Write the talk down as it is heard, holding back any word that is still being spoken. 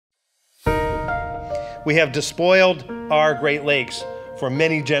We have despoiled our Great Lakes for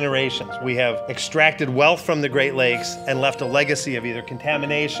many generations. We have extracted wealth from the Great Lakes and left a legacy of either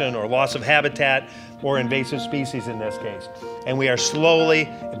contamination or loss of habitat or invasive species in this case. And we are slowly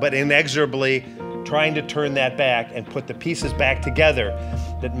but inexorably trying to turn that back and put the pieces back together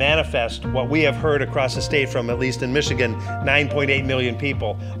that manifest what we have heard across the state from, at least in Michigan, 9.8 million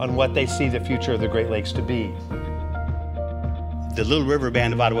people on what they see the future of the Great Lakes to be. The Little River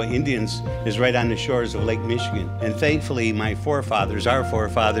Band of Ottawa Indians is right on the shores of Lake Michigan. And thankfully, my forefathers, our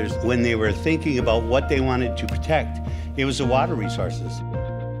forefathers, when they were thinking about what they wanted to protect, it was the water resources.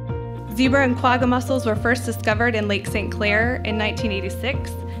 Zebra and quagga mussels were first discovered in Lake St. Clair in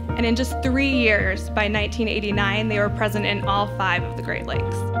 1986, and in just 3 years, by 1989, they were present in all 5 of the Great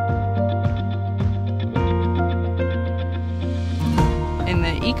Lakes. In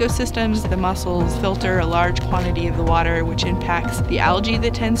the ecosystems, the mussels filter a large quantity of the water, which impacts the algae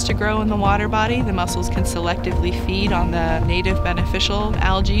that tends to grow in the water body. The mussels can selectively feed on the native beneficial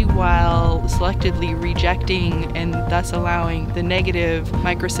algae while selectively rejecting and thus allowing the negative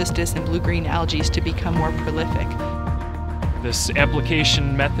microcystis and blue-green algae to become more prolific. This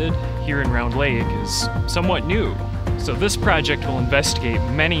application method here in Round Lake is somewhat new. So this project will investigate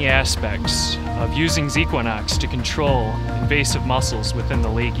many aspects of using Zequanox to control invasive mussels within the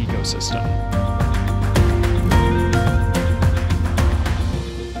lake ecosystem.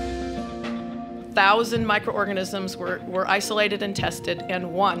 1,000 microorganisms were isolated and tested,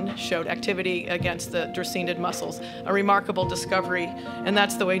 and 1 showed activity against the dracaenid mussels. A remarkable discovery, and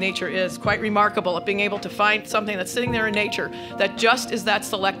that's the way nature is. Quite remarkable at being able to find something that's sitting there in nature that just is that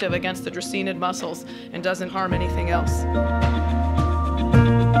selective against the dracaenid mussels and doesn't harm anything else.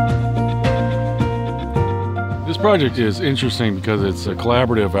 This project is interesting because it's a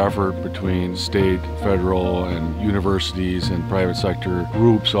collaborative effort between state, federal, and universities and private sector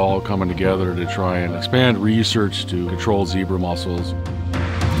groups all coming together to try and expand research to control zebra mussels.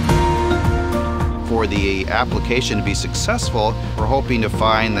 For the application to be successful, we're hoping to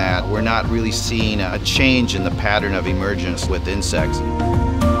find that we're not really seeing a change in the pattern of emergence with insects.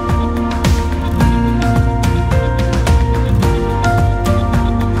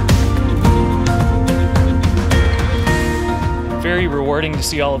 Very rewarding to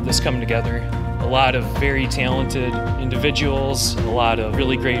see all of this come together. A lot of very talented individuals, a lot of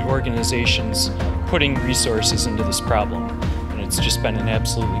really great organizations putting resources into this problem. And it's just been an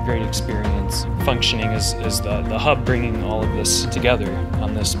absolutely great experience functioning as the hub bringing all of this together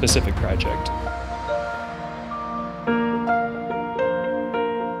on this specific project.